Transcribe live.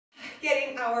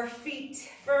our feet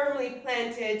firmly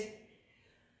planted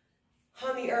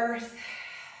on the earth,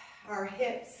 our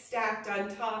hips stacked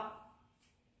on top,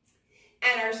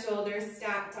 and our shoulders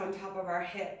stacked on top of our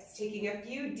hips. Taking a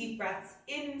few deep breaths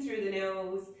in through the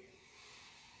nose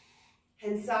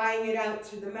and sighing it out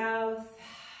through the mouth.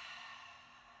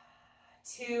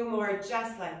 2 more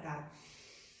just like that.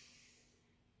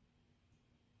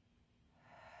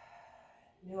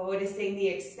 Noticing the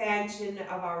expansion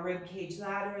of our rib cage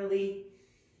laterally,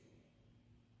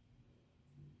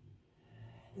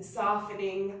 the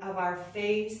softening of our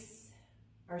face,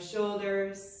 our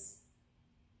shoulders,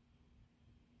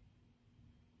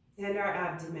 and our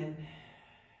abdomen.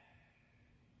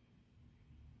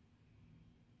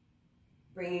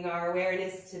 Bringing our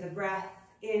awareness to the breath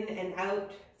in and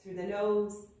out through the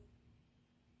nose.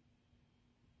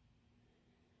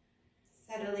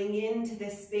 Settling into the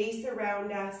space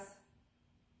around us.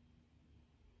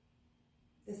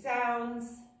 The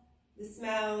sounds, the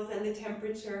smells, and the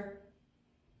temperature.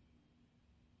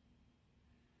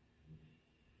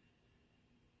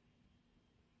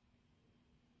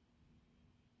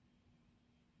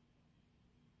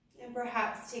 And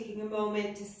perhaps taking a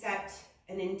moment to set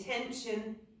an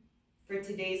intention for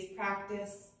today's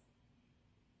practice.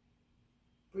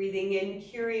 Breathing in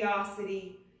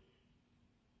curiosity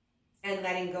and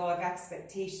letting go of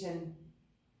expectation.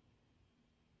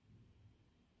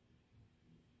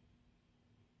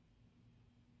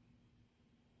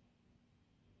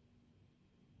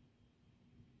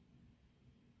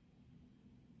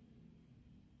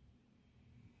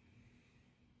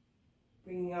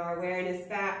 Bringing our awareness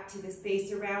back to the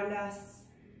space around us,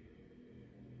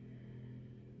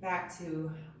 back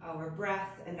to our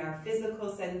breath and our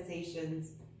physical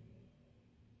sensations.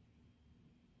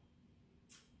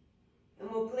 And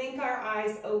we'll blink our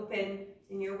eyes open,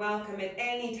 and you're welcome at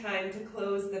any time to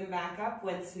close them back up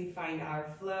once we find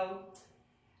our flow.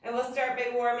 And we'll start by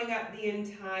warming up the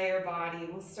entire body.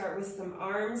 We'll start with some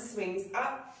arm swings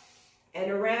up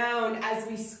and around as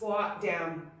we squat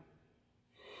down.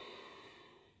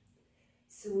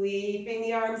 Sweeping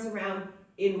the arms around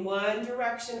in one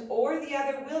direction or the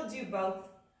other. We'll do both.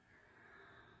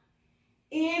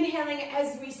 Inhaling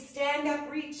as we stand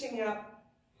up, reaching up.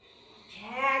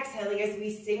 Exhaling as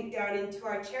we sink down into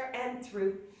our chair and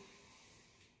through.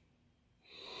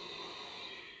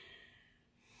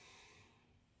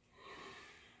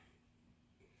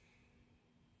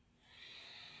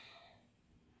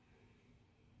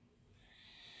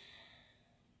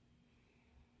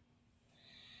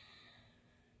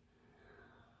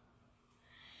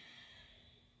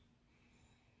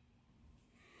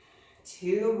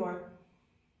 Two more.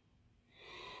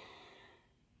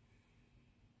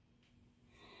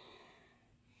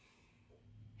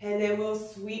 And then we'll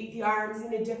sweep the arms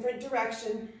in a different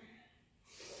direction.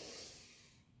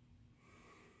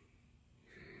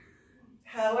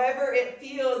 However it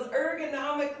feels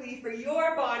ergonomically for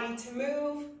your body to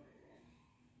move.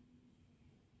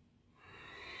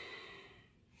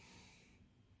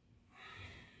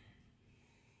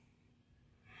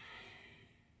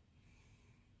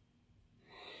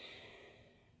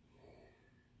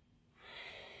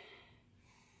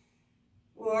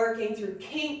 Working through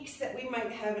kinks that we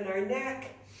might have in our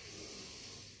neck.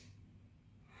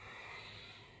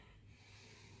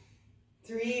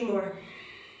 3 more.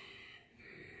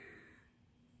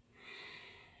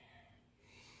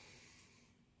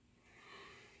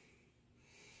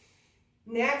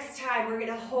 Next time, we're going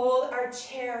to hold our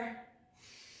chair.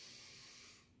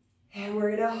 And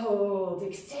we're going to hold,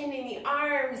 extending the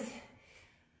arms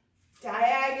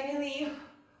diagonally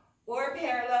or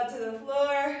parallel to the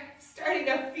floor, starting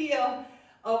to feel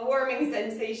a warming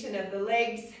sensation of the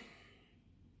legs.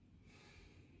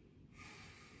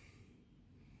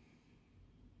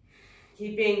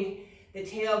 Keeping the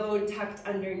tailbone tucked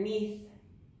underneath.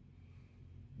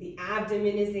 The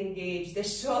abdomen is engaged. The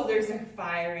shoulders are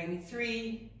firing.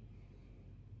 3,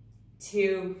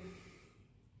 2,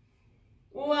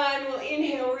 1. We'll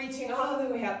inhale, reaching all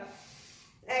the way up.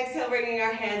 Exhale, bringing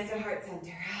our hands to heart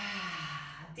center.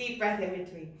 Deep breath in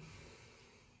between.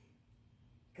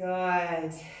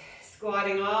 Good.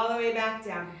 Squatting all the way back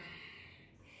down.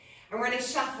 And we're going to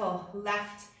shuffle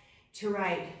left to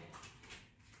right.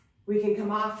 We can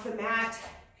come off the mat.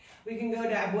 We can go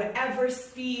to whatever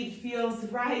speed feels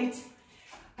right.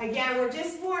 Again, we're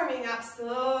just warming up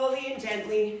slowly and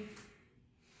gently.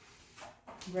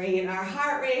 Bringing our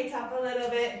heart rates up a little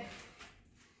bit.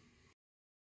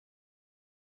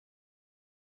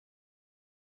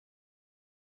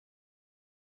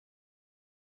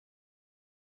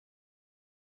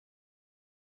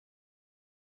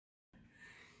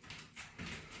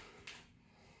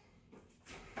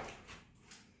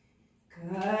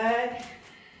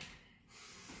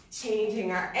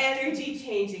 changing our energy,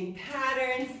 changing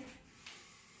patterns.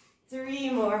 3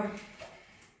 more.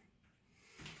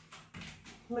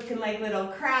 Looking like little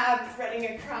crabs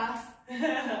running across.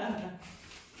 And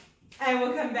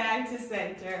we'll come back to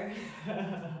center.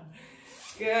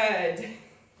 Good.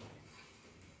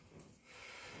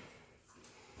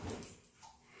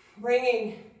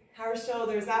 Bringing our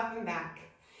shoulders up and back.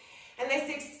 And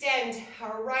let's extend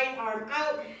our right arm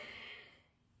out.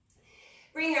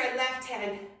 Bring our left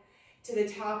hand to the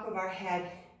top of our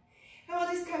head. And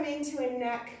we'll just come into a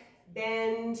neck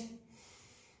bend.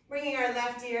 Bringing our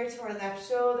left ear to our left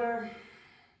shoulder.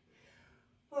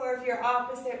 Or if you're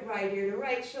opposite, right ear to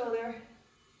right shoulder.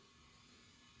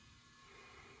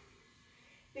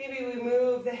 Maybe we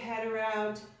move the head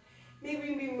around.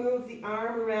 Maybe we move the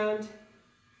arm around.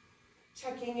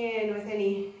 Checking in with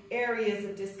any areas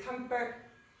of discomfort.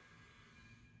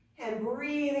 And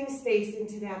breathing space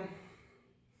into them.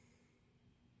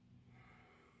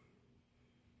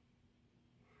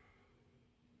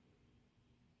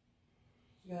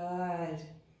 Good.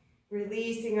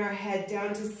 Releasing our head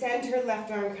down to center. Left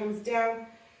arm comes down.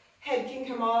 Head can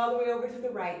come all the way over to the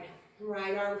right.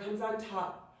 Right arm comes on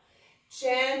top.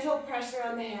 Gentle pressure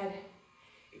on the head.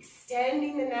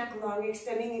 Extending the neck long,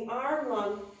 extending the arm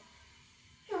long.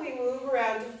 And we move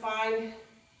around to find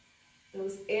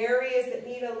those areas that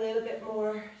need a little bit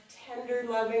more tender,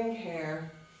 loving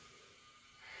care.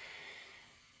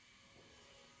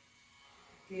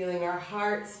 Feeling our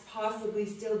hearts possibly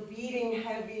still beating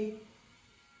heavy.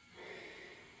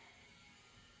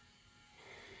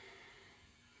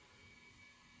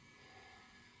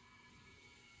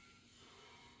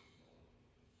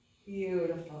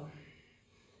 Beautiful.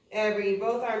 And bringing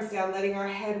both arms down, letting our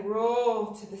head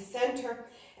roll to the center,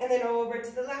 and then over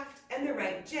to the left and the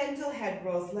right. Gentle head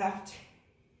rolls left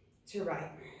to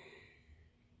right.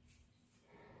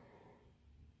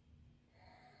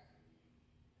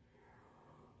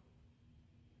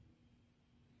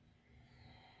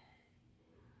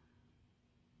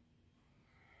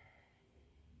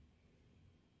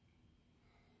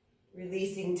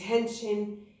 Releasing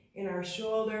tension in our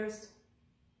shoulders.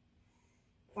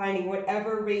 Finding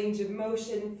whatever range of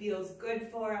motion feels good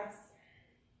for us.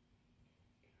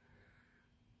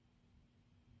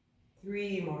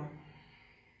 3 more.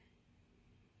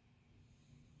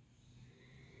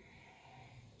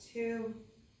 2.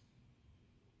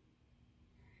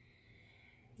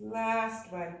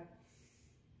 Last one.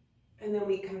 And then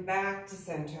we come back to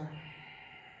center.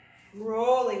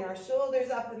 Rolling our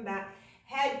shoulders up and back.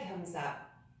 Head comes up.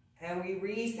 And we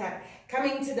reset,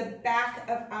 coming to the back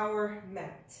of our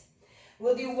mat.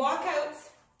 We'll do walkouts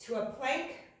to a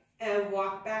plank and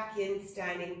walk back in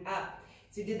standing up.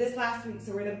 So we did this last week.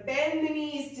 So we're going to bend the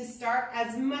knees to start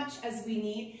as much as we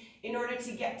need in order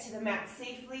to get to the mat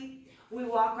safely. We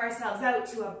walk ourselves out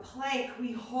to a plank.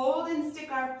 We hold and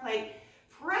stick our plank,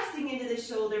 pressing into the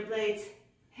shoulder blades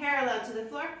parallel to the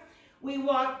floor. We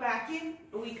walk back in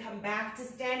and we come back to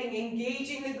standing,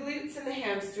 engaging the glutes and the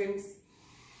hamstrings.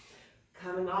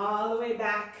 Coming all the way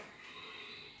back,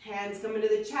 hands coming to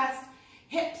the chest,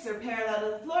 hips are parallel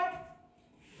to the floor,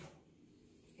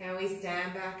 and we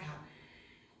stand back up.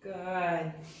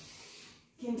 Good.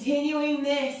 Continuing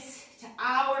this to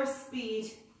our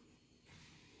speed.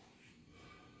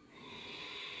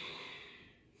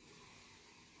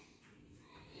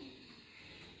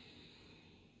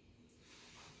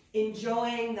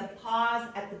 Enjoying the pause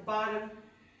at the bottom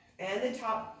and the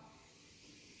top.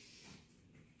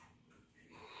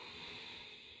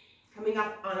 Coming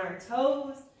up on our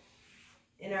toes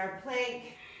in our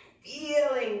plank,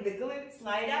 feeling the glutes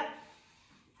light up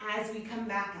as we come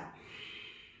back up.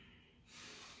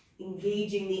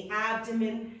 Engaging the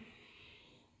abdomen.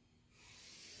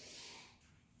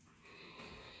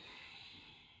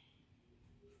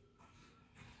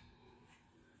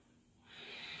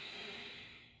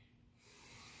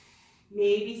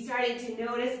 Maybe starting to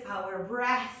notice our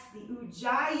breath, the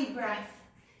Ujjayi breath,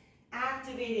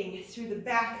 activating through the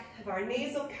back of our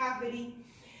nasal cavity.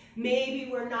 Maybe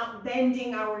we're not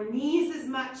bending our knees as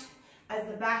much as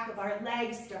the back of our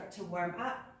legs start to warm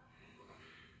up.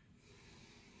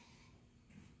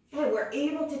 And we're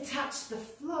able to touch the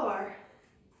floor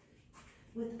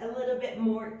with a little bit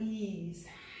more ease.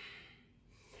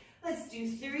 Let's do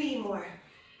 3 more.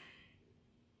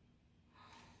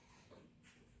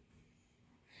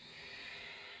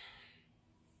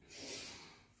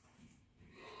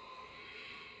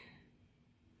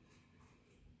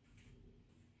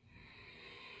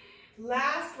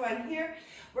 Last one here.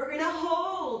 We're going to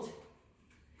hold.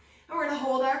 And we're going to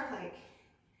hold our plank.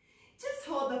 Just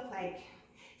hold the plank.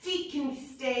 Feet can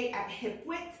stay at hip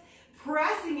width,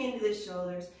 pressing into the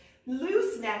shoulders,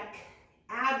 Loose neck,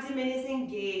 abdomen is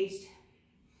engaged,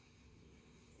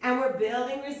 and we're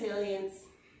building resilience,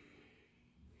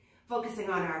 focusing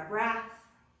on our breath.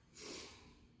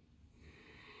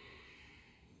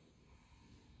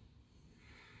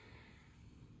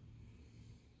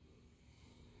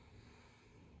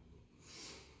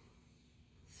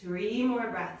 Three more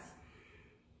breaths.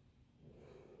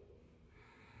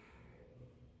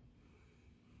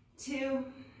 Two.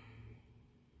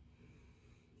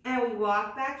 And we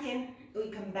walk back in.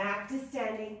 We come back to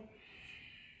standing.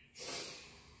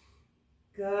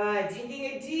 Good. Taking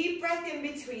a deep breath in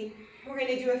between. We're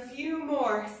going to do a few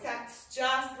more sets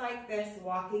just like this.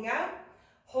 Walking out,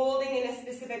 holding in a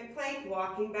specific plank,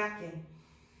 walking back in.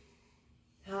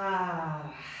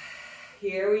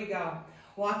 Here we go.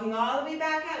 Walking all the way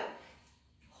back out,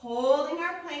 holding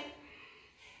our plank,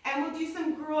 and we'll do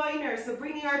some groiners. So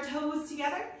bringing our toes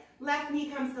together, left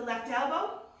knee comes to left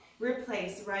elbow,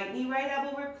 replace, right knee, right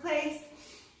elbow, replace,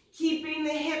 keeping the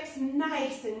hips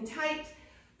nice and tight,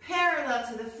 parallel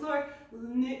to the floor,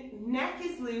 neck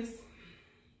is loose.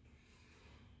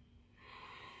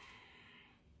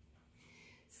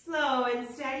 Slow and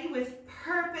steady with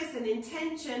purpose and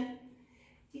intention,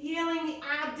 feeling the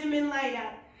abdomen light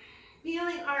up.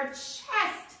 Feeling our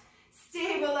chest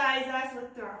stabilize us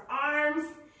with our arms,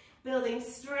 building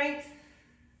strength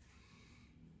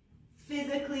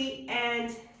physically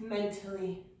and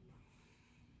mentally.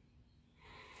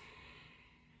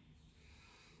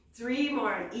 Three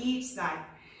more on each side.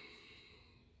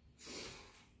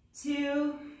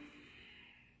 Two.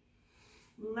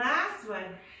 Last one.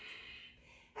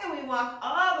 And we walk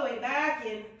all the way back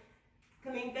in,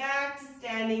 coming back to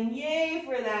standing. Yay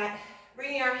for that.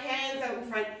 Bringing our hands out in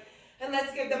front, and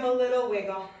let's give them a little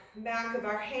wiggle. Back of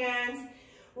our hands,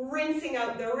 rinsing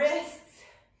out the wrists.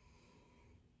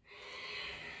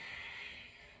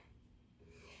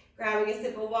 Grabbing a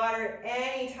sip of water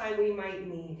anytime we might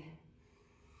need.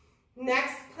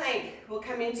 Next plank, we'll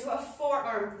come into a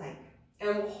forearm plank,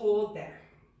 and we'll hold there.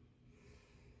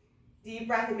 Deep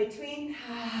breath in between.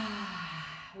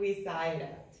 We sigh it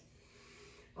out.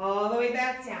 All the way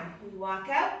back down. We walk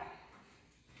out.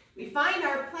 We find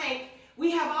our plank.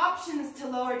 We have options to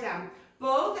lower down.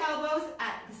 Both elbows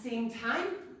at the same time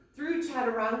through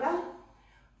chaturanga,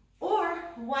 or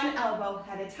one elbow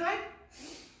at a time.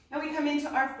 And we come into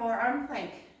our forearm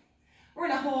plank. We're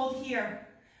going to hold here.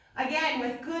 Again,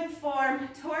 with good form,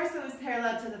 torso is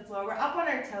parallel to the floor. We're up on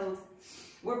our toes.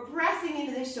 We're pressing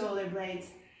into the shoulder blades.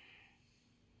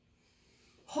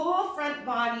 Whole front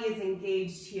body is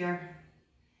engaged here.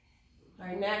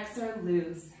 Our necks are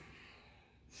loose.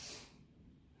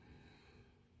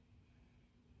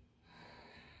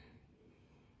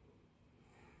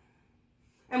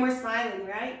 And we're smiling,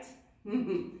 right?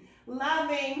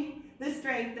 Loving the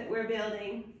strength that we're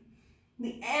building,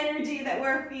 the energy that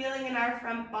we're feeling in our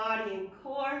front body and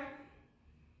core.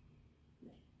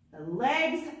 The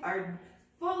legs are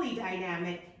fully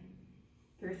dynamic.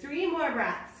 For three more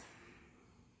breaths.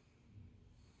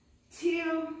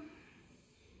 Two.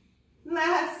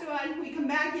 Last one. We come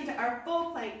back into our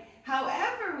full plank.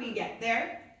 However we get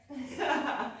there.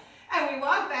 And we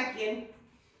walk back in.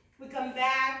 We come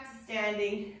back to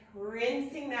standing,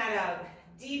 rinsing that out.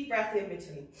 Deep breath in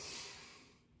between.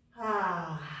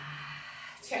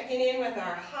 Checking in with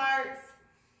our hearts.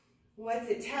 What's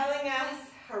it telling us?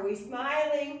 Are we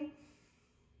smiling?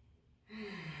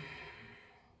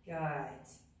 Good.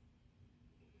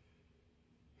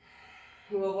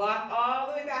 We'll walk all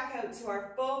the way back out to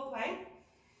our full plank.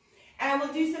 And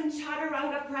we'll do some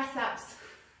chaturanga press-ups.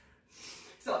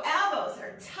 So elbows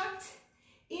are tucked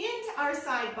into our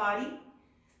side body.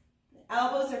 The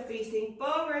elbows are facing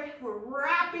forward. We're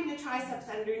wrapping the triceps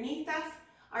underneath us.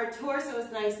 Our torso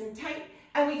is nice and tight.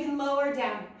 And we can lower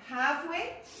down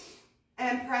halfway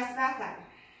and press back up.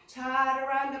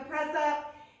 Chaturanga press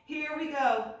up. Here we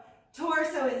go.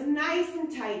 Torso is nice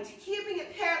and tight, keeping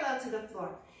it parallel to the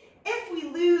floor. If we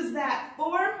lose that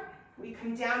form, we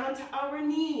come down onto our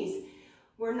knees.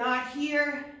 We're not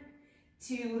here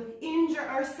to injure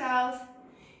ourselves.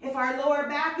 If our lower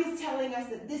back is telling us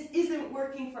that this isn't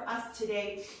working for us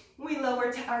today, we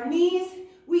lower to our knees.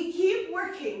 We keep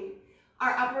working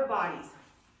our upper bodies.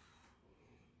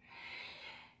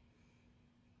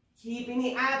 Keeping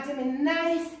the abdomen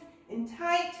nice and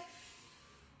tight.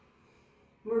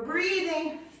 We're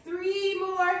breathing. Three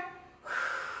more.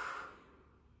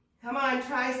 Come on,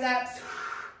 triceps.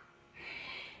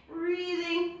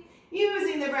 Breathing.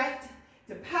 Using the breath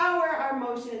to power our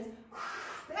motions.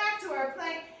 Back to our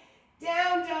plank.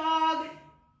 Down dog.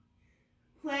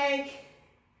 Plank.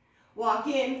 Walk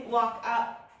in, walk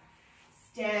up.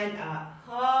 stand up.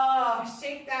 Oh,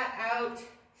 shake that out.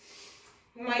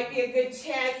 Might be a good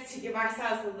chance to give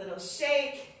ourselves a little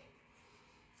shake.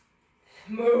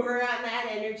 Move around that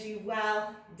energy.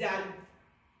 Well done.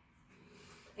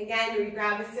 Again, we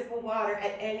grab a sip of water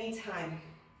at any time.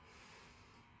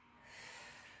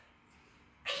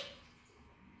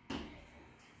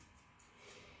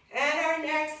 And our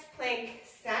next plank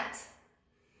set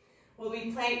will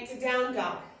be plank to down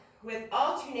dog with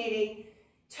alternating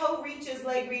toe reaches,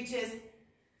 leg reaches,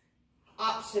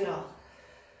 optional.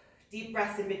 Deep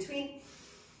breaths in between.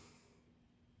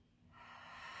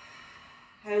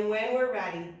 And when we're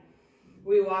ready,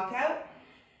 we walk out.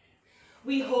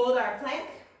 We hold our plank,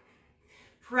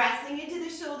 pressing into the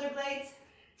shoulder blades,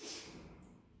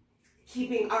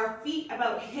 keeping our feet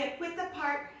about hip width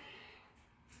apart.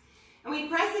 And we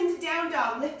press into down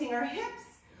dog, lifting our hips.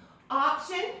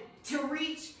 Option to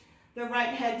reach the right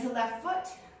hand to left foot,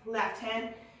 left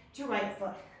hand to right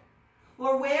foot.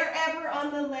 Or wherever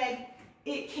on the leg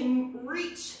it can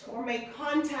reach or make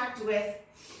contact with,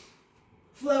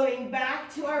 floating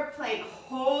back to our plank,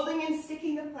 holding and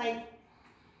sticking the plank.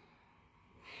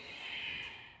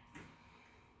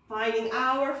 Finding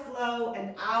our flow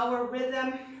and our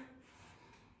rhythm.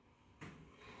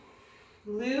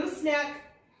 Loose neck.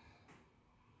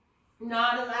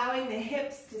 Not allowing the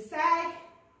hips to sag.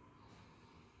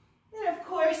 And of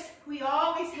course, we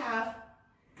always have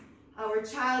our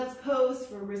child's pose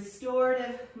for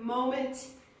restorative moment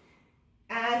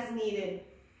as needed.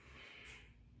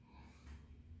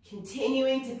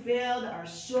 Continuing to build our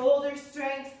shoulder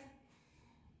strength.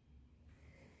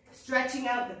 Stretching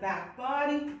out the back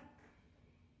body.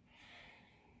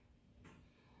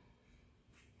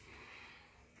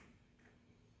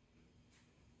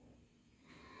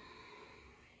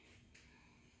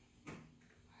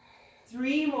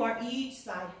 Three more each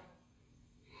side.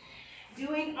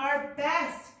 Doing our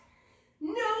best.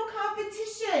 No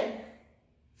competition.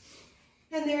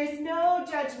 And there is no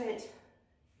judgment.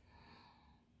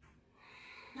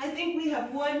 I think we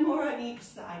have one more on each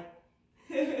side.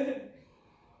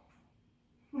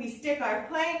 We stick our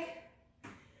plank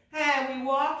and we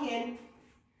walk in,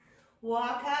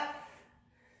 walk up,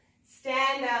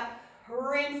 stand up,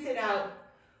 rinse it out,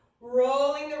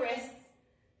 rolling the wrists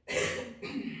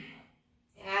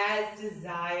as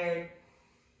desired.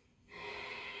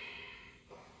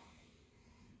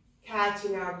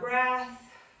 Catching our breath,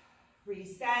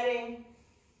 resetting.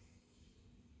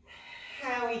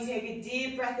 And we take a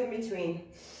deep breath in between.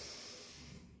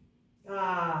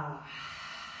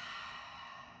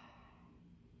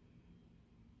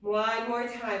 One more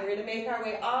time. We're going to make our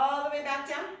way all the way back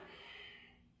down.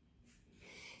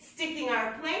 Sticking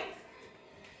our plank.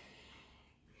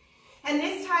 And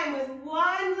this time with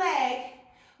one leg,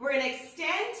 we're going to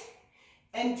extend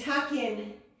and tuck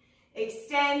in.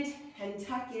 Extend and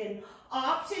tuck in.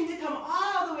 Option to come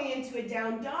all the way into a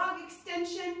down dog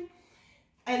extension.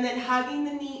 And then hugging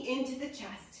the knee into the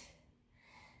chest.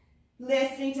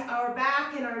 Listening to our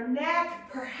back and our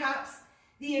neck. Perhaps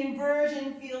the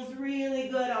inversion feels really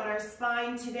good on our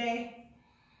spine today.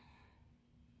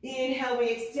 Inhale, we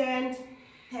extend.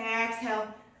 Exhale,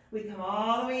 we come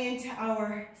all the way into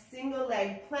our single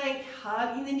leg plank,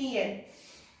 hugging the knee in.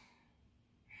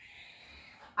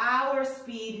 Our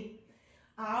speed,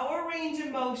 our range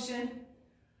of motion.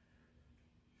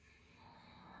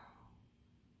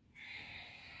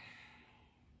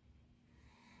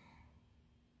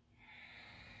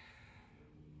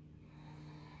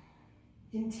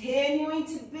 Continuing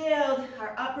to build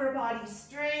our upper body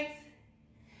strength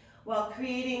while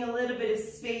creating a little bit of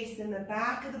space in the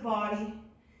back of the body.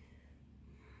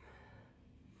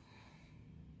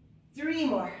 3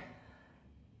 more.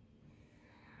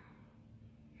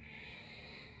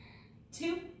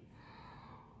 2.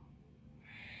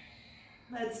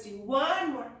 Let's do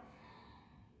 1 more.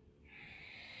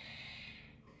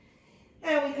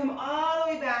 And we come all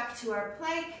the way back to our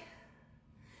plank.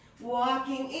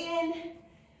 Walking in,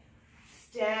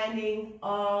 standing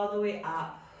all the way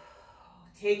up.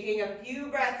 Taking a few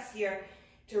breaths here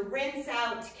to rinse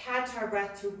out, to catch our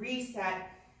breath, to reset,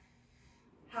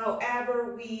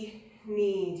 however we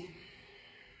need.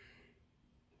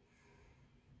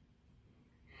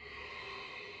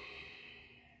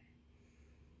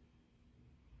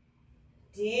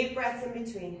 Deep breaths in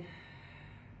between.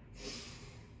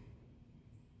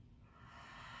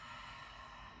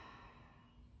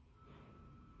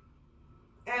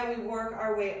 And we work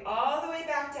our way all the way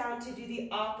back down to do the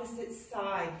opposite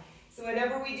side. So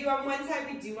whatever we do on one side,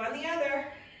 we do on the other.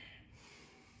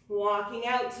 Walking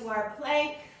out to our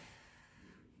plank.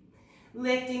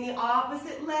 Lifting the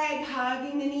opposite leg,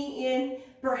 hugging the knee in,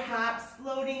 perhaps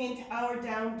floating into our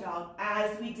down dog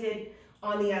as we did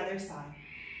on the other side.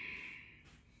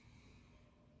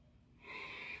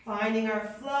 Finding our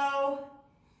flow,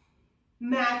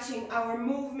 matching our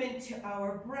movement to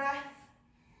our breath,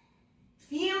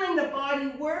 feeling the body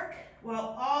work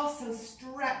while also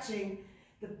stretching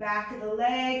the back of the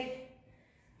leg,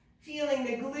 feeling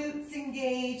the glutes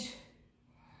engage,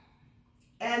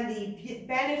 and the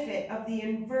benefit of the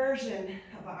inversion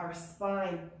of our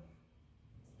spine.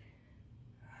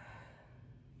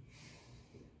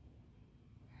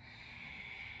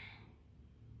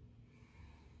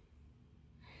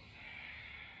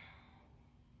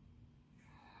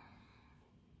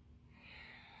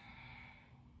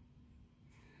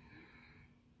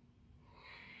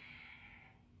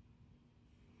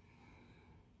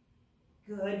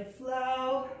 Good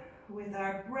flow with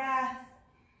our breath.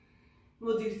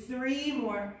 We'll do 3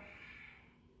 more.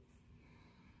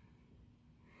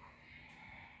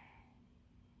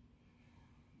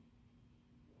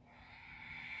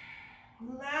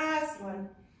 Last one.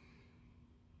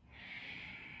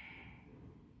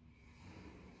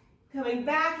 Coming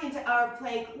back into our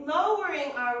plank,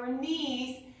 lowering our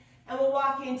knees, and we'll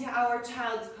walk into our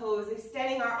child's pose,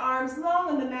 extending our arms long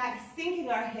on the mat,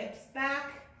 sinking our hips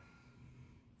back.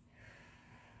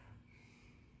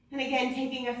 And again,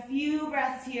 taking a few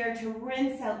breaths here to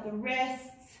rinse out the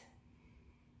wrists,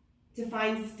 to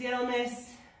find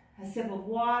stillness, a sip of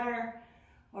water,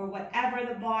 or whatever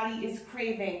the body is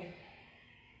craving.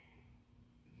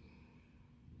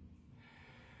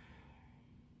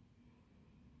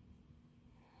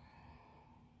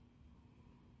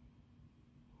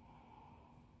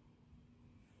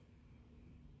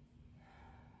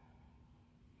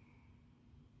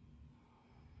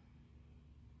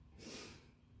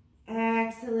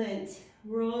 Excellent.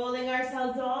 Rolling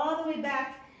ourselves all the way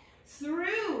back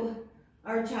through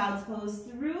our child's pose,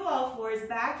 through all fours,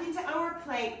 back into our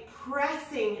plank,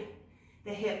 pressing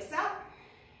the hips up.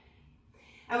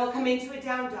 And we'll come into a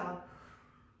down dog.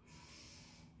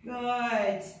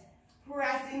 Good.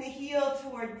 Pressing the heel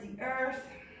towards the earth.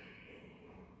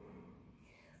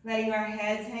 Letting our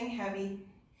heads hang heavy.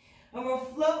 And we'll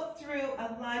float through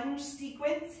a lunge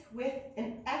sequence with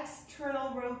an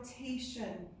external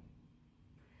rotation.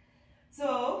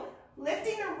 So,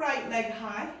 lifting the right leg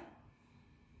high,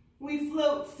 we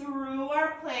float through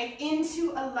our plank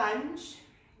into a lunge.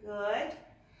 Good.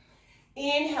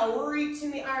 Inhale,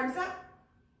 reaching the arms up.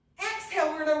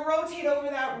 Exhale, we're going to rotate over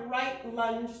that right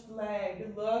lunged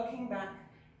leg, looking back.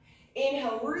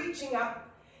 Inhale, reaching up.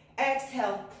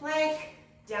 Exhale, plank,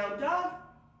 down dog.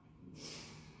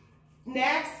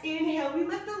 Next, inhale, we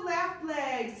lift the left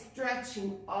leg,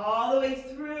 stretching all the way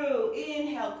through.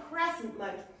 Inhale, crescent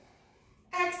lunge.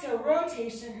 Exhale,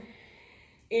 rotation.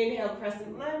 Inhale,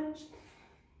 crescent lunge.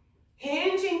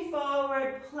 Hinging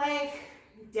forward, plank,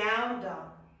 down dog.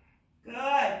 Good.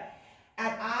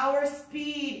 At our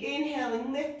speed,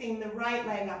 inhaling, lifting the right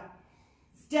leg up.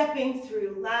 Stepping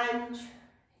through lunge.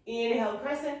 Inhale,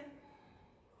 crescent.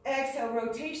 Exhale,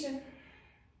 rotation.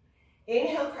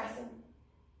 Inhale, crescent.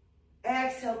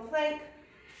 Exhale, plank.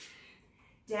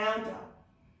 Down dog.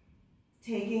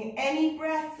 Taking any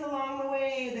breaths along the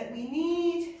way that we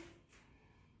need.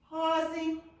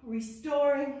 Pausing,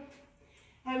 restoring,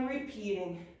 and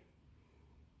repeating.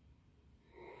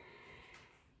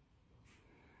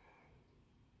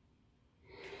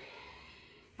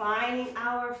 Finding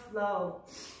our flow.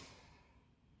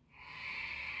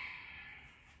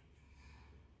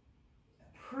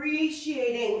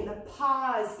 Appreciating the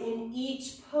pause in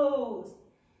each pose.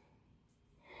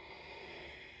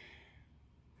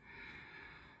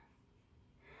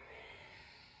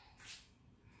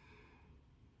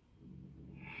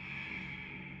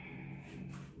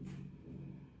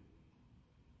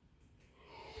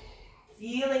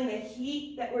 Feeling the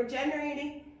heat that we're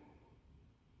generating,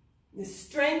 the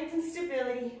strength and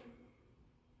stability.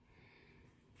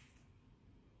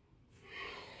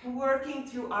 Working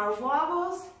through our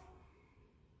wobbles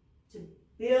to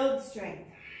build strength.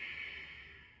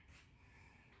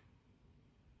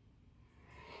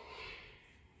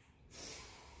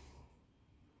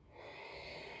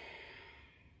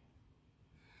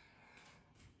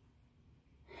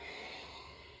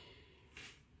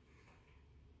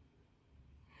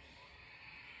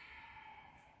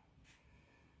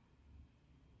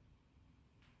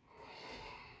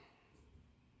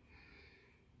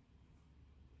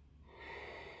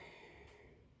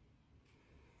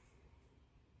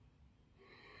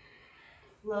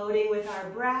 Floating with our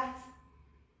breath.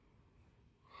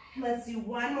 Let's do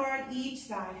one more on each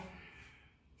side.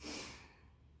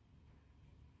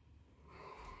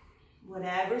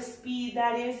 Whatever speed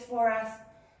that is for us,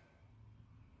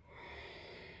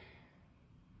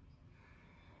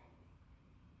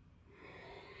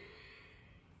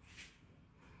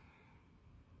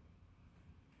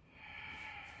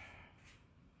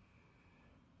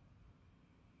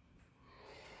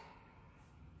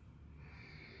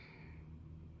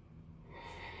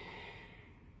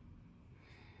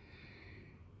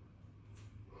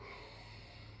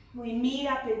 We meet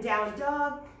up in down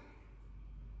dog.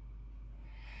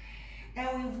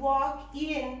 And we walk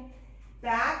in,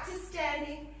 back to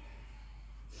standing.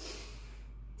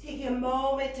 Taking a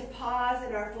moment to pause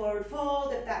in our forward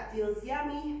fold if that feels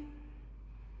yummy.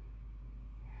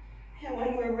 And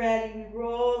when we're ready, we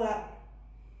roll up.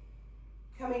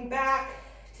 Coming back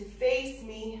to face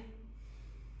me.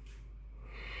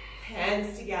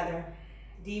 Hands together.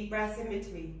 Deep breaths in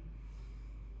between.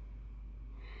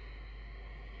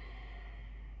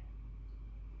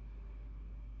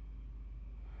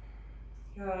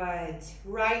 Good.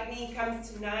 Right knee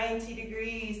comes to 90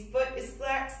 degrees. Foot is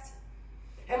flexed.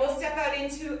 And we'll step out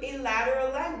into a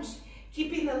lateral lunge.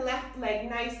 Keeping the left leg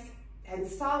nice and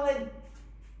solid.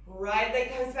 Right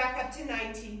leg comes back up to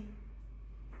 90.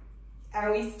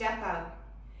 And we step out.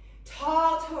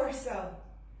 Tall torso.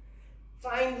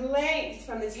 Find length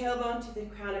from the tailbone to the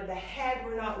crown of the head.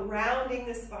 We're not rounding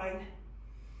the spine.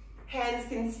 Hands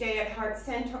can stay at heart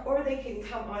center or they can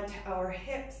come onto our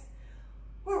hips.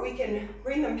 Or we can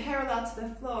bring them parallel to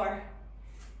the floor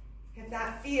if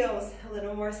that feels a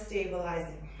little more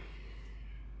stabilizing.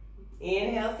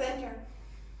 Inhale, center.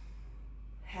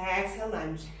 Exhale,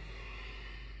 lunge.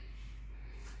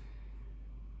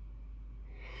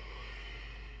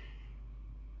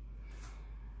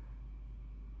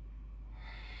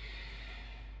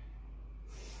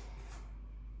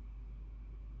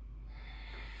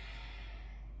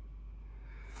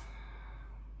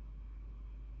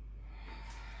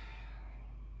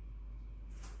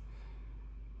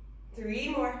 Three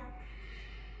more.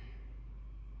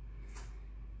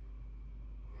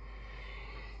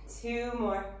 Two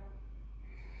more.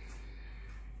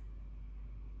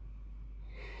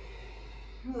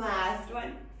 Last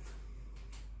one.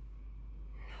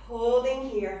 Holding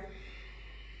here.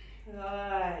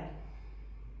 Good.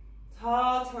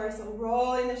 Tall torso,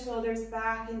 rolling the shoulders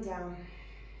back and down.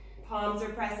 Palms are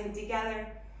pressing together.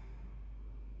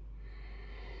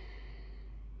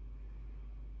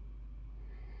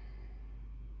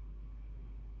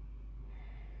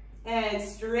 And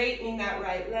straightening that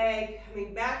right leg,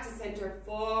 coming back to center,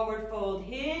 forward fold,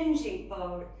 hinging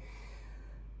forward.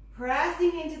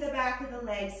 Pressing into the back of the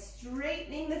leg,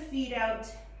 straightening the feet out,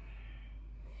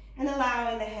 and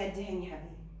allowing the head to hang heavy.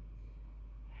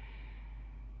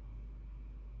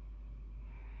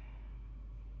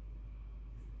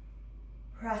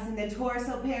 Pressing the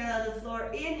torso parallel to the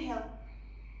floor, inhale.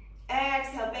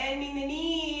 Exhale, bending the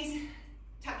knees.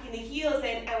 Tucking the heels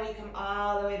in, and we come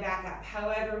all the way back up,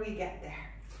 however we get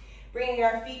there. Bringing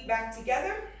our feet back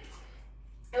together,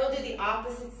 and we'll do the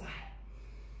opposite side.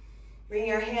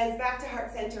 Bringing our hands back to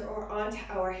heart center or onto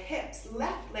our hips.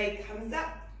 Left leg comes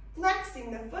up, flexing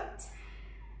the foot.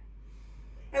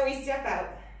 And we step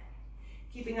out,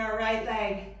 keeping our right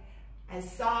leg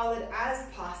as solid as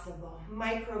possible.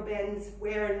 Micro bends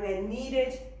where and when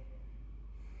needed.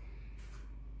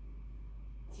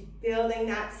 Keep building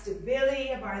that stability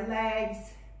of our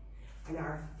legs and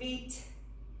our feet,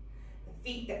 the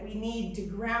feet that we need to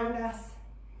ground us.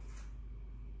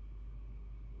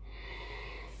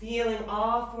 Feeling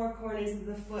all four corners of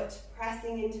the foot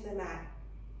pressing into the mat.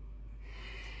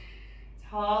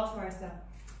 Tall torso.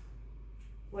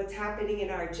 What's happening in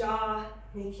our jaw,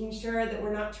 making sure that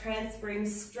we're not transferring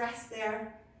stress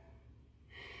there.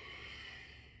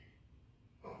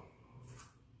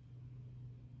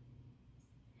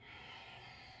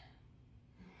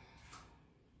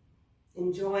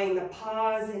 Enjoying the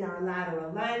pause in our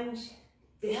lateral lunge,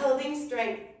 building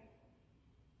strength,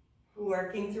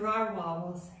 working through our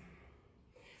wobbles,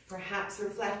 perhaps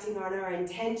reflecting on our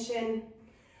intention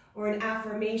or an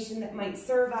affirmation that might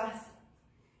serve us.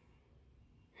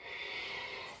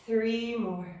 3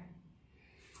 more.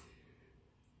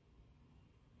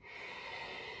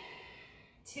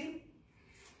 2.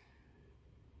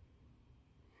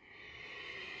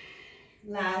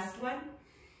 Last one.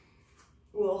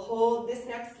 We'll hold this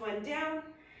next one down.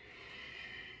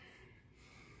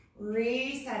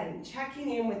 Resetting, checking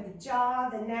in with the jaw,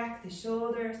 the neck, the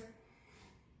shoulders.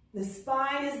 The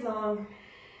spine is long.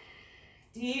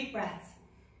 Deep breaths.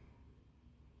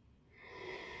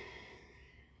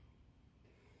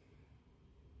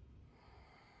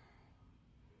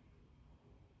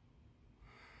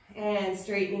 And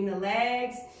straightening the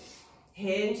legs,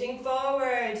 hinging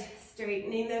forward,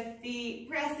 straightening the feet,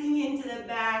 pressing into the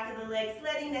back of the legs,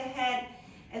 letting the head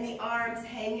and the arms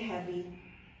hang heavy.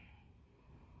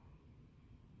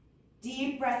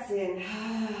 Deep breaths in,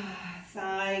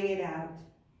 sighing it out.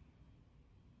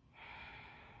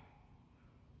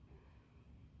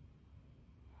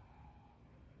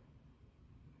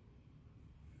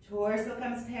 Torso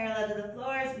comes parallel to the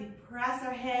floor as we press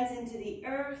our hands into the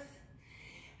earth.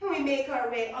 And we make our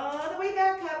way all the way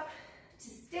back up to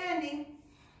standing.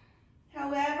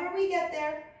 However we get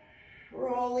there,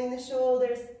 rolling the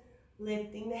shoulders,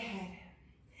 lifting the head.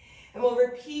 And we'll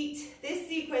repeat this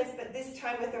sequence, but this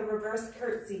time with a reverse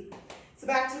curtsy. So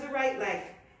back to the right leg,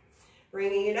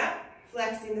 bringing it up,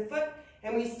 flexing the foot,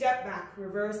 and we step back,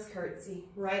 reverse curtsy.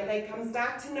 Right leg comes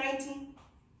back to 90,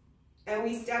 and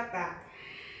we step back.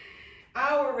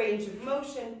 Our range of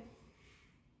motion,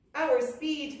 our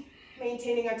speed,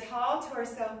 maintaining a tall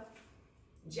torso,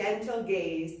 gentle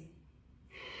gaze.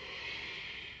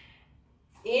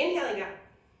 Inhaling up,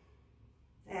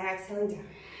 exhaling down.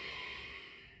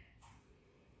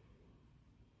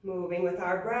 Moving with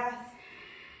our breath.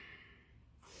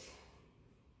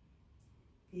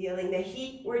 Feeling the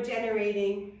heat we're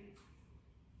generating.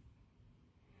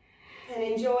 And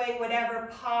enjoying whatever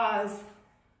pause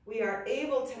we are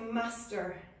able to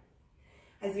muster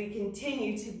as we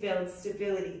continue to build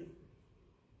stability.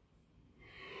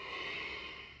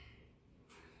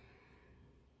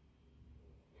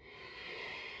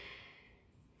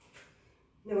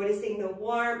 Noticing the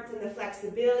warmth and the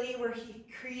flexibility we're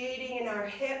creating in our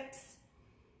hips.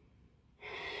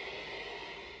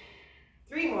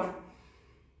 3 more.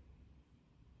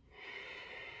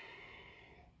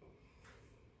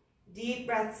 Deep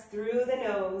breaths through the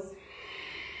nose.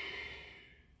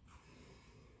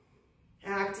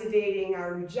 Activating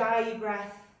our Ujjayi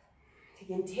breath to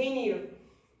continue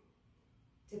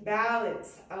to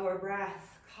balance our breath.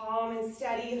 Calm and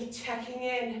steady, checking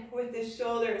in with the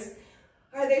shoulders.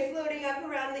 Are they floating up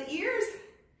around the ears?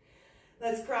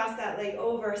 Let's cross that leg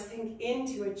over, sink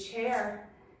into a chair.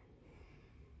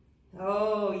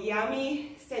 Oh,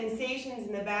 yummy sensations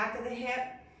in the back of the hip.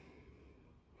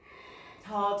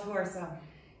 Tall torso,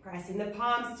 pressing the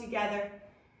palms together.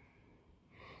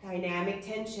 Dynamic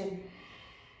tension.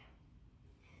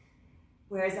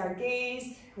 Where's our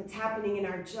gaze? What's happening in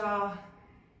our jaw?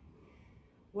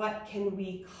 What can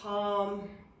we calm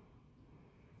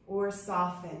or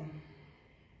soften?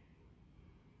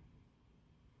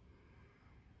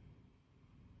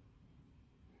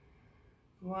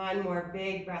 One more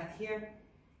big breath here.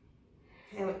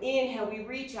 And inhale, we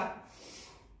reach up,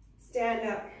 stand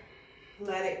up,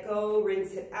 let it go,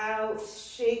 rinse it out,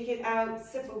 shake it out,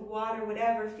 sip of water,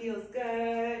 whatever feels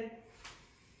good.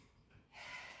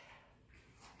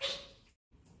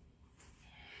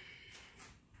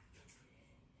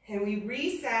 And we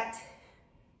reset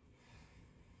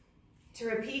to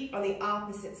repeat on the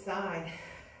opposite side.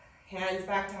 Hands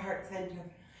back to heart center.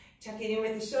 Checking in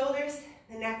with the shoulders,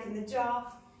 the neck and the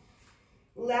jaw.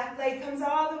 Left leg comes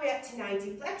all the way up to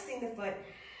 90, flexing the foot.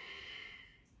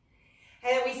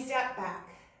 And then we step back,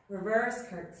 reverse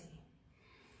curtsy.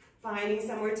 Finding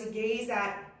somewhere to gaze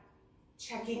at,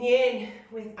 checking in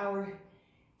with our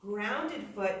grounded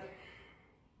foot.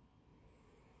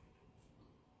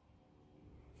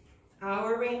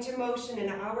 Our range of motion and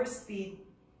our speed.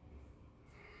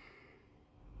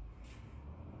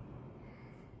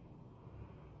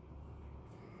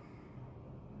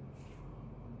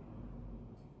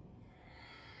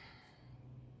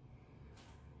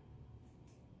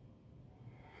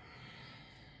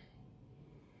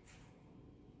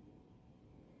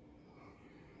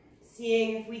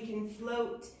 Seeing if we can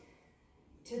float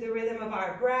to the rhythm of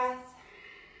our breath.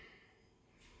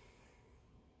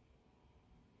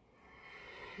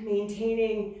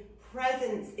 Maintaining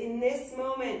presence in this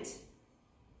moment.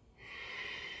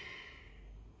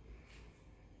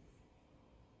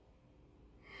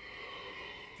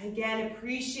 Again,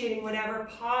 appreciating whatever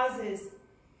pauses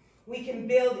we can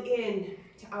build in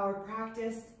to our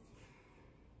practice.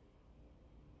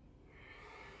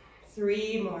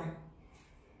 3 more.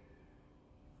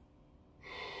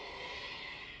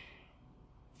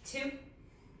 2.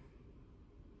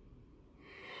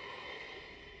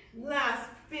 Last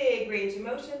big range of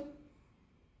motion.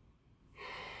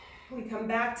 We come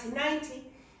back to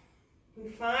 90. We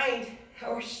find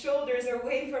our shoulders are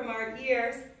away from our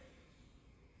ears.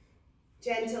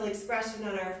 Gentle expression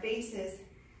on our faces.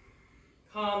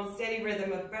 Calm, steady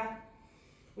rhythm of breath.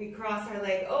 We cross our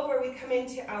leg over. We come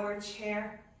into our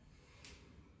chair.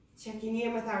 Checking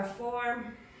in with our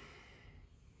form.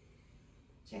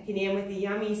 Checking in with the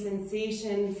yummy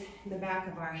sensations in the back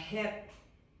of our hip.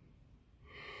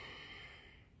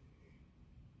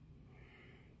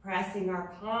 Pressing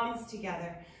our palms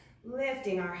together,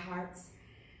 lifting our hearts.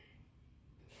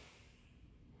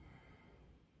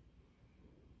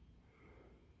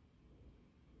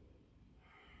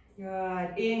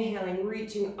 Good. Inhaling,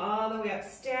 reaching all the way up,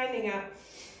 standing up.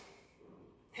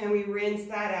 And we rinse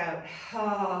that out.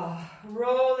 Oh,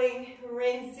 rolling,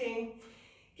 rinsing,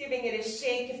 giving it a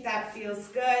shake if that feels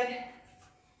good.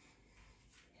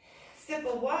 sip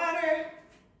of water,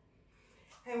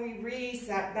 and we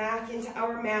reset back into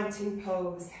our mountain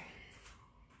pose.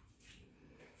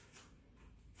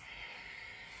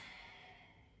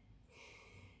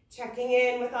 Checking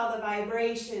in with all the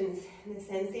vibrations and the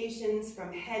sensations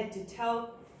from head to toe.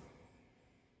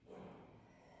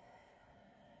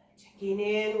 Checking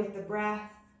in with the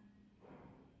breath.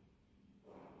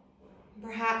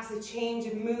 Perhaps a change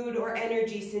of mood or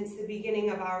energy since the beginning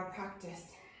of our practice.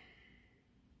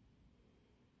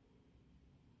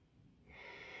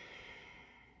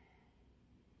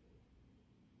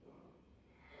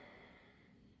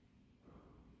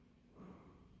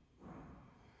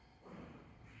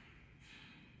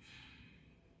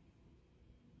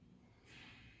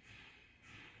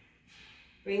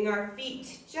 Bring our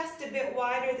feet just a bit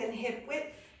wider than hip width.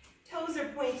 Toes are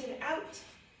pointed out.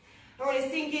 I want to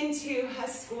sink into a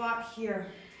squat here.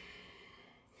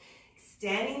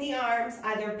 Extending the arms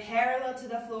either parallel to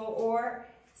the floor or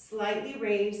slightly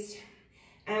raised,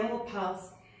 and we'll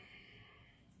pulse.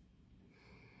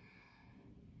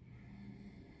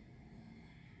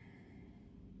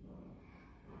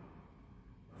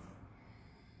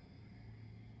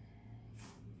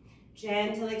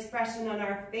 Gentle expression on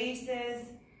our faces.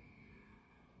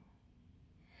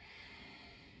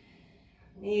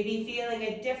 Maybe feeling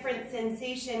a different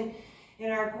sensation in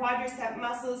our quadriceps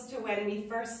muscles to when we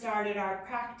first started our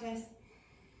practice.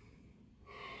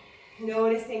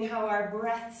 Noticing how our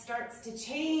breath starts to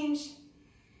change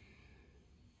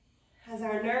as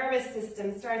our nervous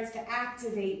system starts to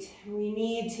activate. We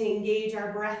need to engage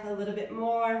our breath a little bit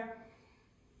more.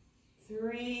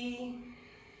 3,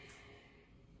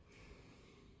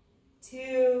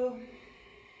 2,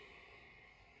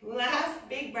 last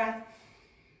big breath.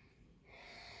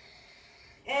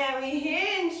 And we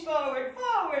hinge forward,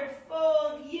 forward,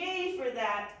 fold. Yay for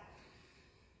that.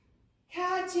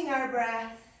 Catching our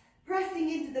breath, pressing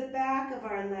into the back of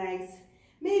our legs.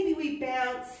 Maybe we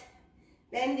bounce,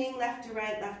 bending left to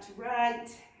right, left to right.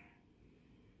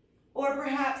 Or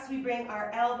perhaps we bring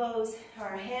our elbows,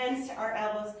 our hands to our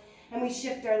elbows, and we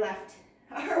shift our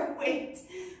weight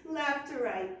left to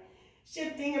right.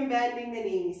 Shifting and bending the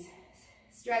knees.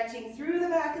 Stretching through the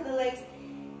back of the legs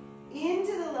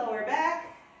into the lower back.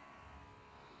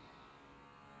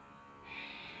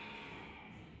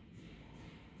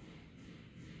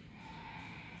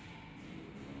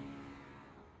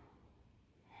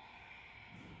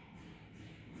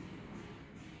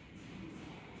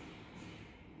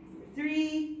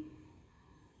 Three,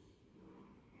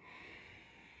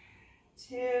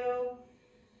 2,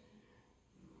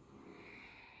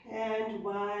 and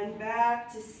 1.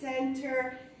 Back to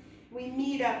center. We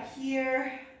meet up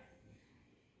here,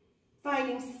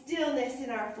 finding stillness in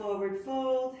our forward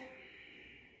fold.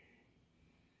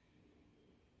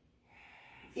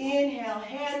 Inhale,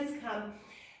 hands come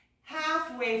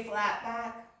halfway flat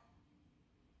back.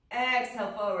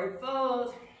 Exhale, forward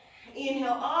fold.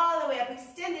 Inhale all the way up,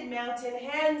 extended mountain,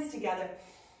 hands together.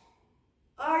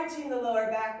 Arching the lower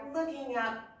back, looking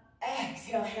up.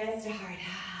 Exhale, hands to heart.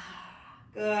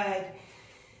 Good.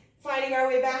 Finding our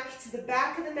way back to the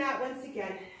back of the mat once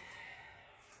again.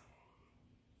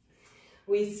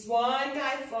 We swan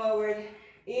dive forward,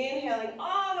 inhaling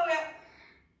all the way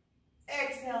up.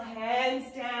 Exhale,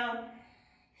 hands down.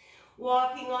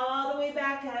 Walking all the way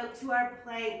back out to our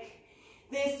plank.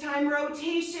 This time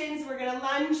rotations, we're gonna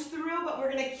lunge through, but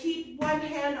we're gonna keep one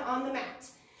hand on the mat.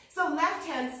 So left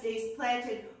hand stays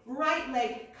planted, right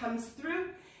leg comes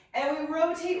through, and we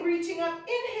rotate, reaching up,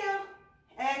 inhale,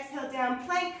 exhale, down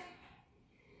plank.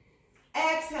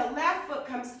 Exhale, left foot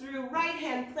comes through, right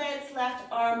hand plants, left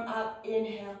arm up,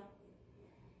 inhale.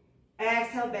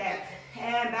 Exhale, back,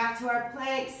 and back to our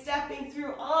plank, stepping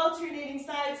through, alternating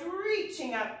sides,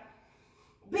 reaching up.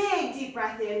 Big deep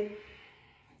breath in.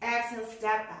 Exhale,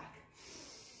 step back.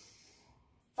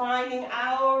 Finding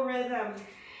our rhythm.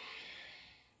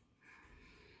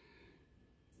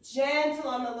 Gentle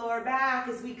on the lower back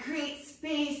as we create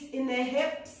space in the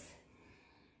hips.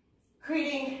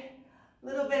 Creating a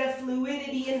little bit of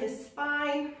fluidity in the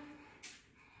spine.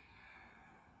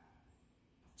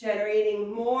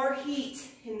 Generating more heat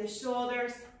in the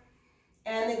shoulders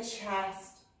and the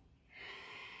chest.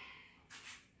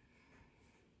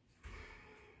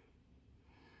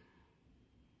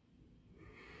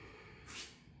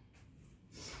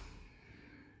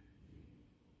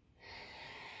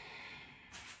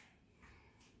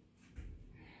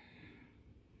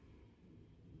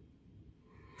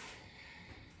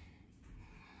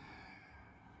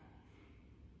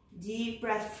 Deep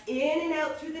breaths in and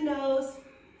out through the nose.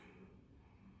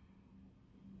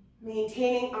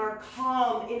 Maintaining our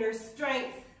calm inner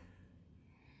strength.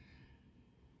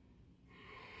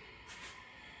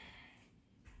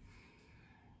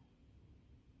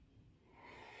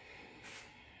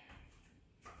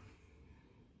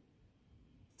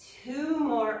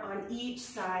 each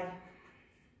side.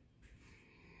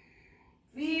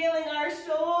 Feeling our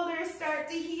shoulders start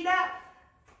to heat up.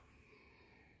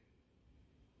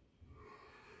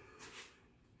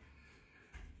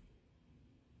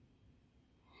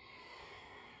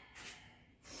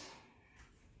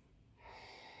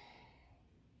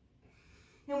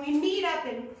 And we meet up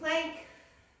in plank.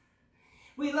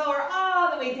 We lower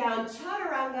all the way down,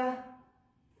 chaturanga,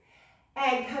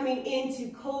 and coming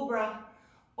into cobra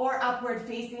or upward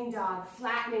facing dog,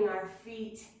 flattening our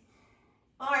feet,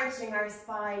 arching our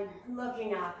spine,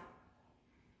 looking up.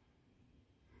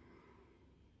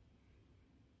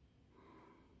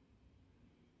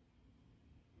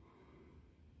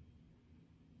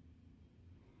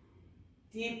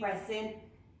 Deep breaths in,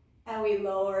 and we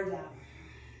lower down.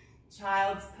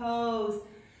 Child's pose,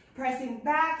 pressing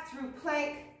back through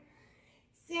plank,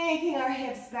 sinking our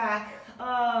hips back.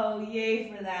 Oh,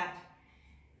 yay for that.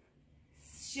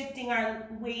 Shifting our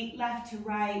weight left to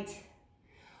right,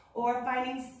 or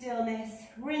finding stillness,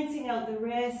 rinsing out the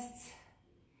wrists.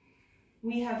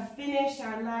 We have finished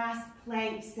our last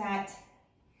plank set.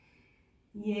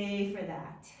 Yay for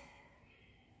that.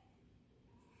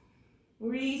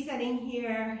 Resetting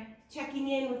here, checking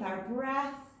in with our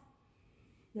breath,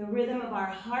 the rhythm of our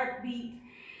heartbeat.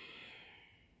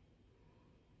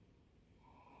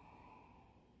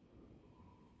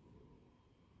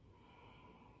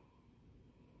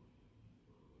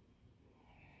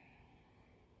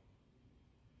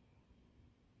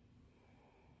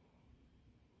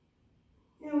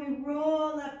 Now we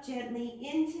roll up gently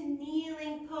into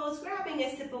kneeling pose, grabbing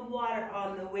a sip of water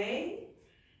on the way.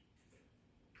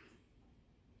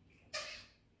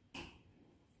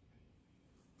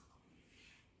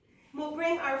 We'll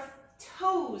bring our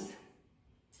toes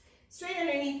straight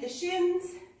underneath the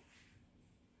shins.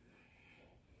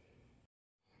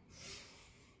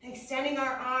 Extending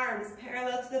our arms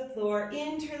parallel to the floor,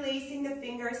 interlacing the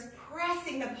fingers,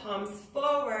 pressing the palms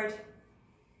forward.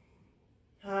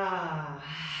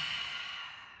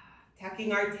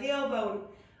 Tucking our tailbone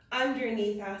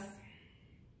underneath us.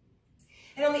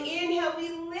 And on the inhale,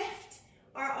 we lift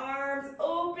our arms,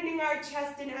 opening our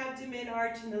chest and abdomen,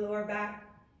 arching the lower back.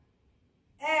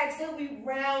 Exhale, we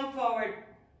round forward,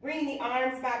 bringing the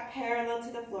arms back parallel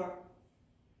to the floor.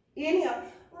 Inhale,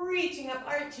 reaching up,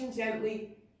 arching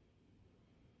gently.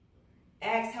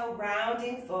 Exhale,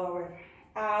 rounding forward.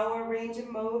 Our range of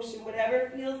motion,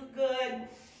 whatever feels good.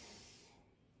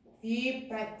 Deep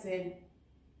breaths in,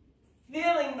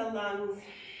 filling the lungs.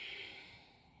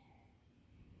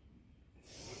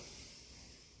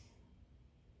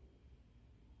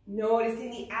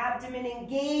 Noticing the abdomen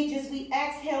engage as we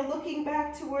exhale, looking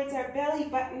back towards our belly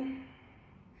button.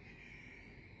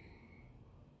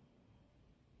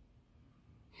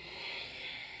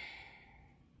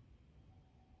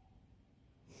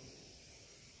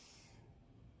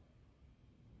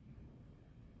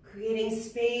 Creating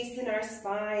space in our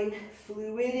spine,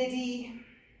 fluidity.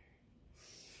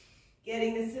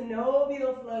 Getting the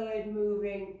synovial fluid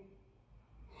moving,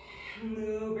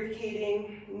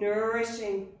 lubricating,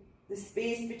 nourishing the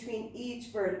space between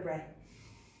each vertebrae.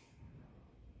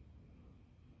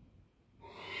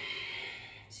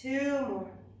 2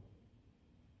 more.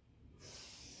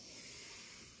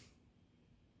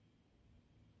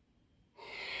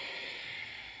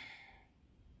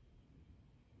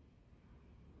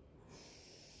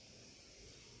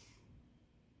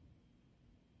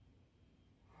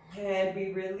 And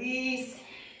we release,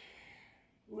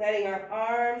 letting our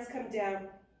arms come down,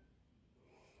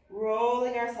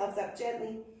 rolling ourselves up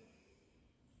gently.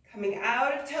 Coming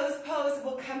out of toes pose,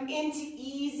 we'll come into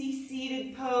easy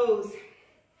seated pose.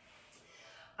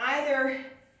 Either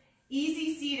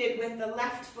easy seated with the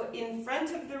left foot in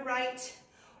front of the right,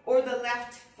 or the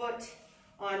left foot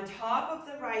on top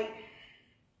of the right.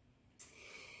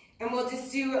 And we'll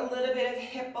just do a little bit of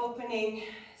hip opening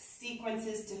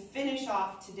sequences to finish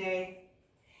off today.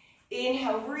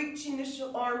 Inhale, reaching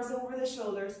the arms over the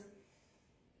shoulders.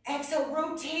 Exhale,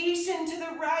 rotation to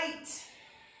the right.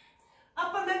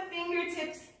 Up on the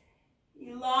fingertips,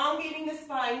 elongating the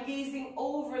spine, gazing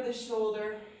over the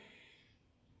shoulder.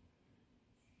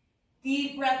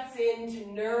 Deep breaths in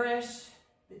to nourish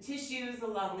the tissues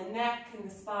along the neck and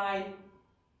the spine.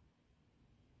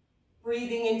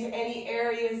 Breathing into any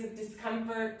areas of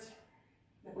discomfort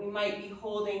that we might be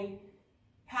holding,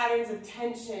 patterns of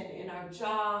tension in our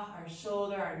jaw, our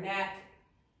shoulder, our neck.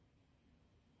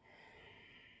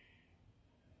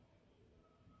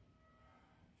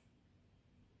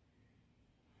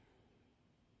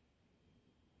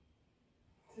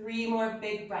 Three more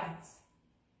big breaths.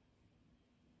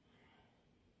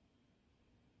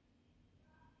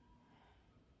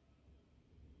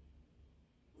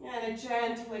 and a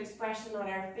gentle expression on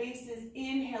our faces.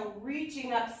 Inhale,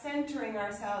 reaching up, centering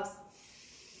ourselves.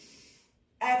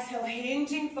 Exhale,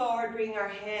 hinging forward, bring our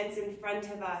hands in front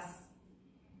of us.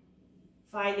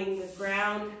 Finding the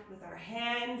ground with our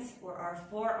hands or our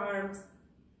forearms.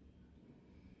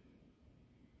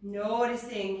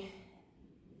 Noticing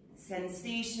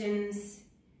sensations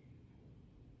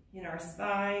in our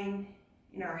spine,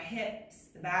 in our hips,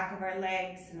 the back of our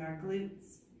legs, and our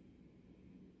glutes.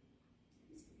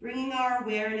 Bringing our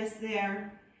awareness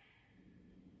there.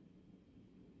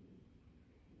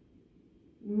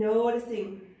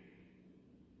 Noticing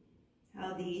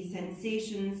how the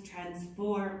sensations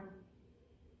transform.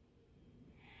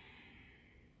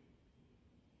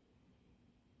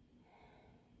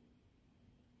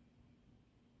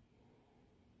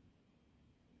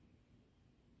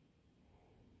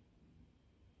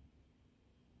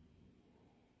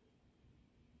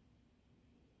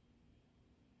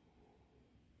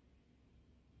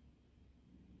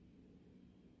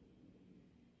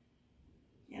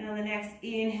 And on the next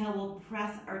inhale, we'll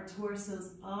press our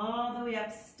torsos all the way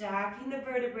up, stacking the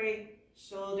vertebrae,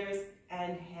 shoulders,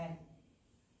 and head.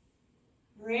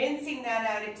 Rinsing that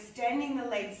out, extending the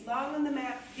legs long on the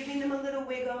mat, giving them a little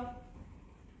wiggle.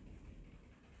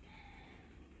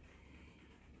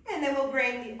 And then we'll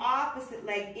bring the opposite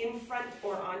leg in front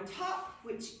or on top,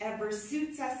 whichever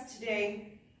suits us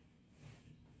today.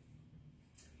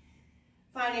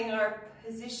 Finding our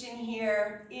position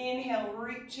here. Inhale,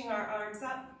 reaching our arms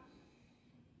up.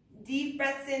 Deep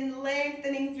breaths in,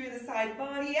 lengthening through the side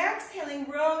body. Exhaling,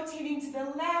 rotating to the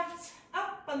left,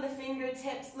 up on the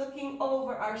fingertips, looking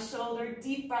over our shoulder.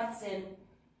 Deep breaths in.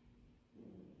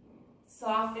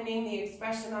 Softening the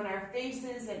expression on our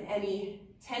faces and any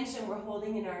tension we're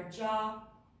holding in our jaw.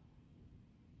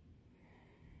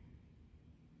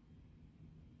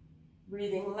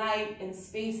 Breathing light and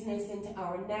spaciness into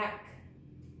our neck,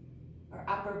 our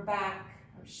upper back,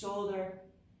 our shoulder.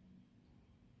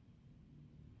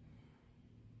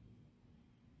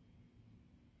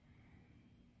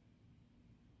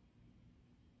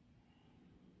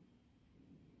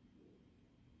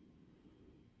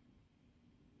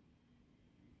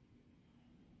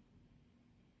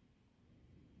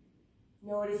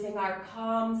 Noticing our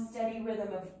calm, steady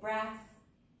rhythm of breath.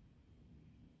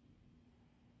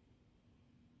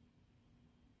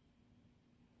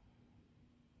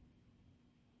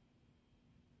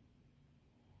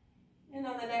 And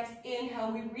on the next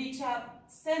inhale, we reach up,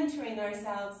 centering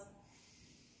ourselves.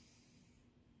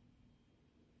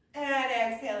 And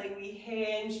exhaling, we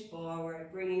hinge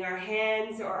forward, bringing our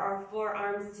hands or our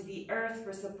forearms to the earth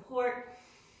for support.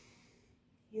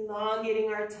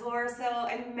 Elongating our torso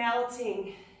and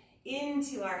melting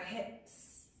into our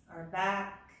hips, our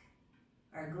back,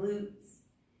 our glutes.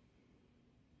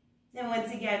 And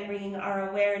once again, bringing our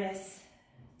awareness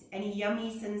to any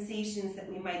yummy sensations that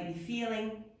we might be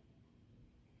feeling.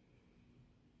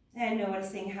 And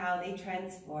noticing how they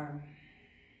transform.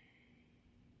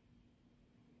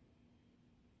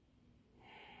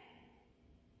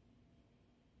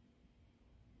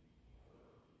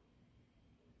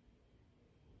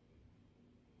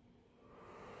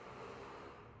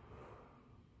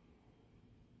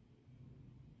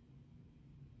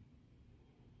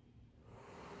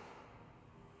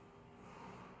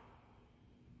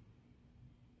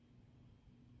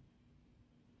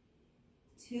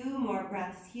 Two more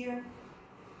breaths here.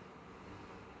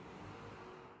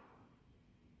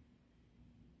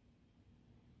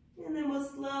 And then we'll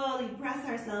slowly press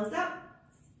ourselves up,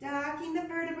 stacking the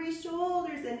vertebrae,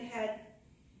 shoulders, and head.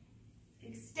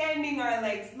 Extending our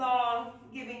legs long,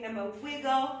 giving them a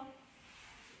wiggle.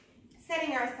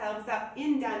 Setting ourselves up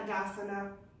in Dandasana.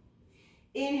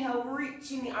 Inhale,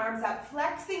 reaching the arms up,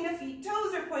 flexing the feet,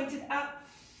 toes are pointed up.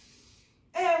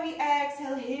 And we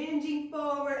exhale, hinging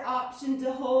forward, option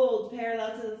to hold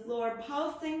parallel to the floor,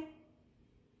 pulsing.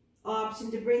 Option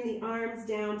to bring the arms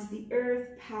down to the earth,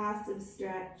 passive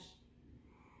stretch.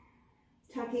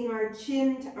 Tucking our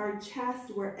chin to our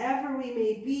chest, wherever we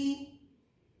may be.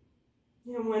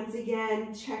 And once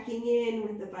again, checking in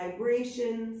with the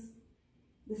vibrations,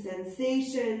 the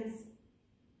sensations,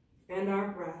 and our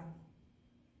breath.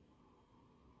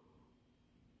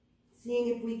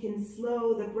 Seeing if we can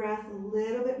slow the breath a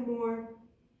little bit more,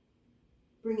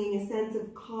 bringing a sense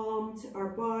of calm to our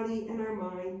body and our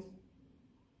mind.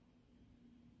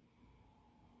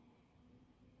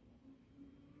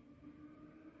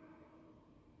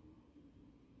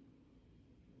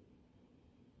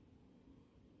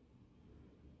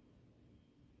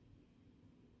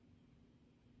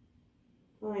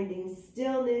 Finding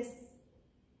stillness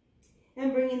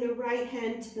and bringing the right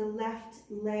hand to the left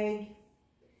leg.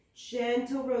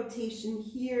 Gentle rotation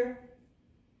here.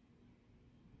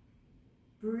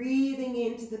 Breathing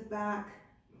into the back,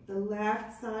 the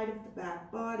left side of the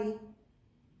back body.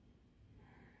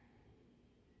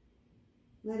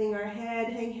 Letting our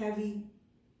head hang heavy.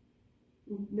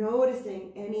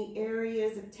 Noticing any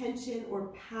areas of tension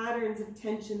or patterns of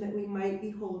tension that we might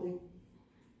be holding.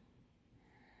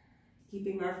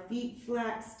 Keeping our feet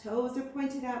flexed, toes are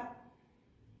pointed up.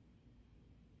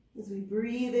 As we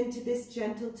breathe into this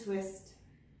gentle twist.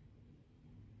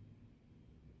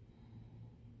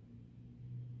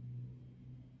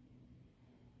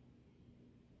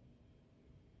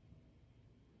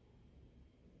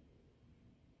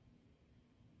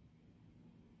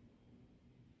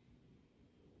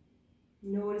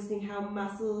 Noticing how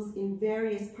muscles in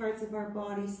various parts of our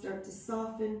body start to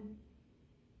soften.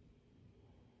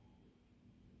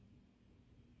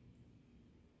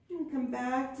 And come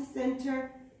back to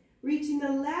center, reaching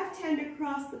the left hand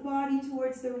across the body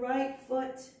towards the right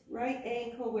foot, right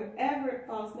ankle, wherever it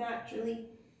falls naturally.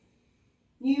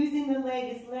 Using the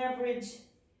leg as leverage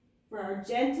for our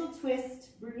gentle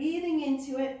twist, breathing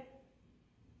into it.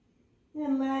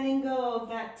 And letting go of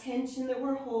that tension that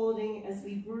we're holding as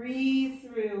we breathe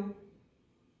through,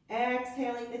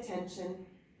 exhaling the tension.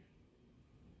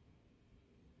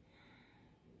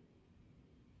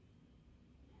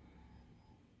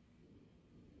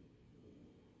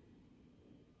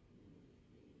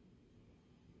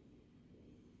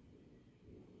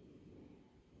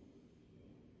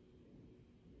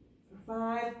 For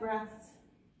 5 breaths.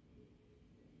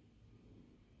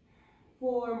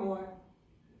 4 more.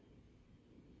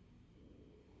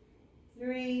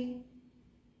 3,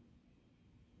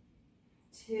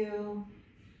 2,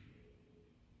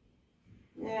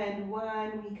 and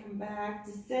 1. We come back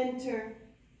to center.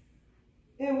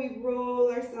 And we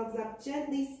roll ourselves up,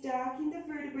 gently stacking the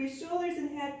vertebrae, shoulders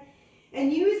and head.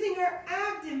 And using our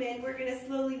abdomen, we're going to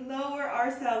slowly lower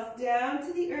ourselves down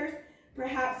to the earth.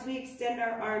 Perhaps we extend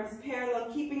our arms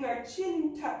parallel, keeping our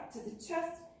chin tucked to the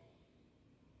chest.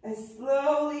 As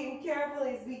slowly and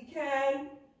carefully as we can.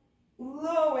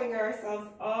 Lowering ourselves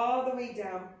all the way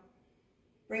down.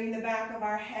 Bringing the back of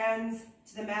our hands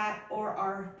to the mat or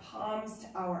our palms to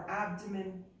our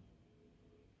abdomen.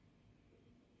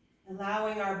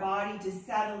 Allowing our body to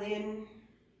settle in.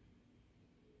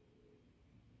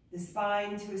 The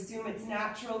spine to assume its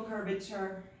natural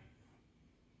curvature.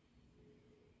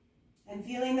 And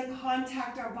feeling the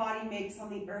contact our body makes on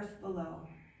the earth below.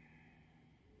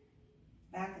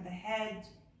 Back of the head.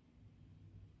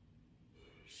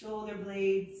 Shoulder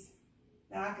blades,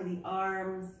 back of the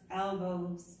arms,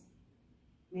 elbows,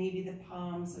 maybe the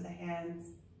palms or the hands,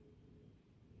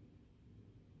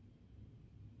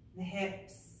 the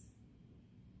hips,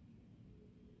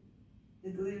 the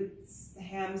glutes, the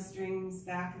hamstrings,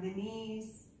 back of the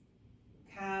knees,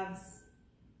 calves,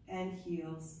 and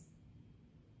heels.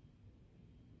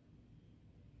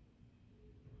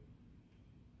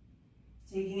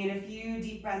 Taking in a few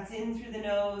deep breaths in through the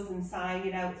nose and sighing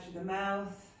it out through the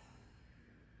mouth.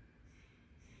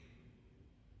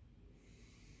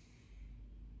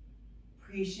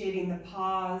 Appreciating the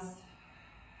pause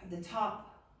at the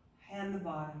top and the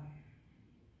bottom.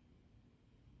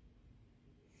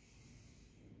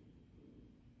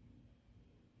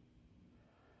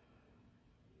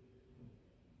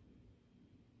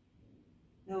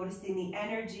 Noticing the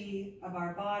energy of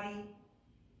our body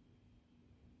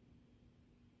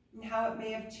and how it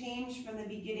may have changed from the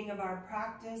beginning of our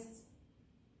practice.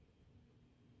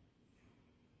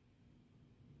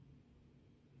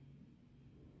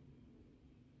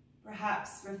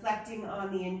 Perhaps reflecting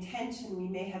on the intention we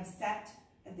may have set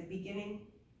at the beginning.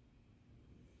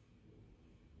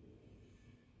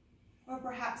 Or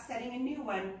perhaps setting a new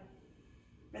one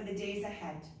for the days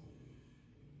ahead.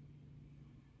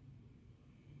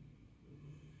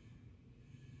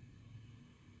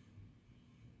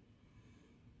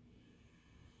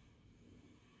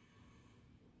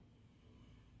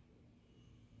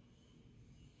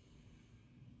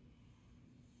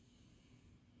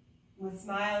 With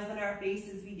smiles on our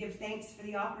faces, we give thanks for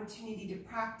the opportunity to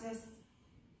practice.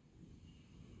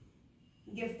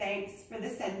 We give thanks for the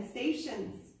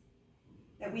sensations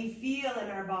that we feel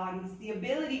in our bodies, the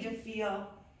ability to feel,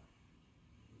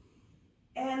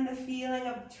 and the feeling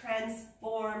of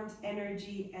transformed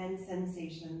energy and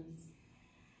sensations.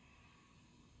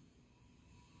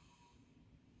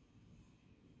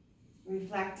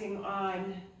 Reflecting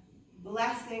on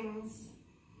blessings,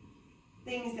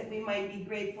 things that we might be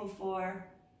grateful for,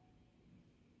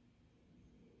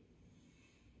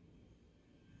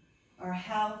 our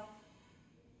health,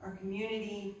 our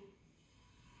community,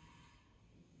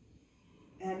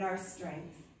 and our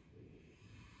strength.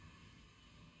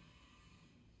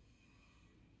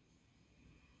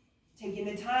 taking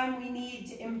the time we need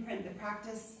to imprint the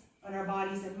practice on our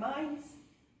bodies and minds.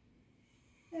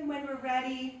 And when we're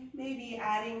ready, maybe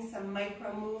adding some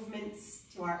micro movements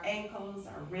to our ankles,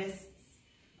 our wrists,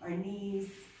 our knees,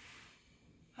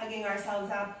 hugging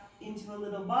ourselves up into a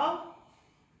little ball,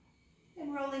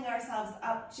 and rolling ourselves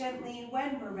up gently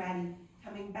when we're ready,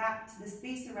 coming back to the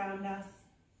space around us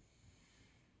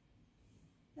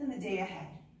and the day ahead.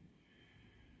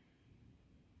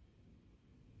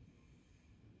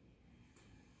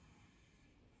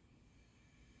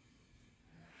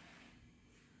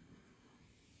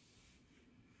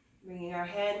 Bringing our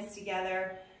hands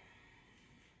together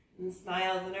and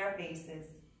smiles on our faces.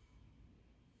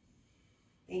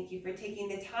 Thank you for taking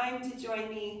the time to join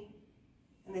me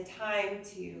and the time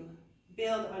to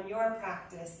build on your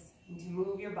practice and to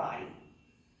move your body.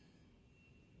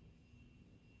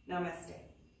 Namaste.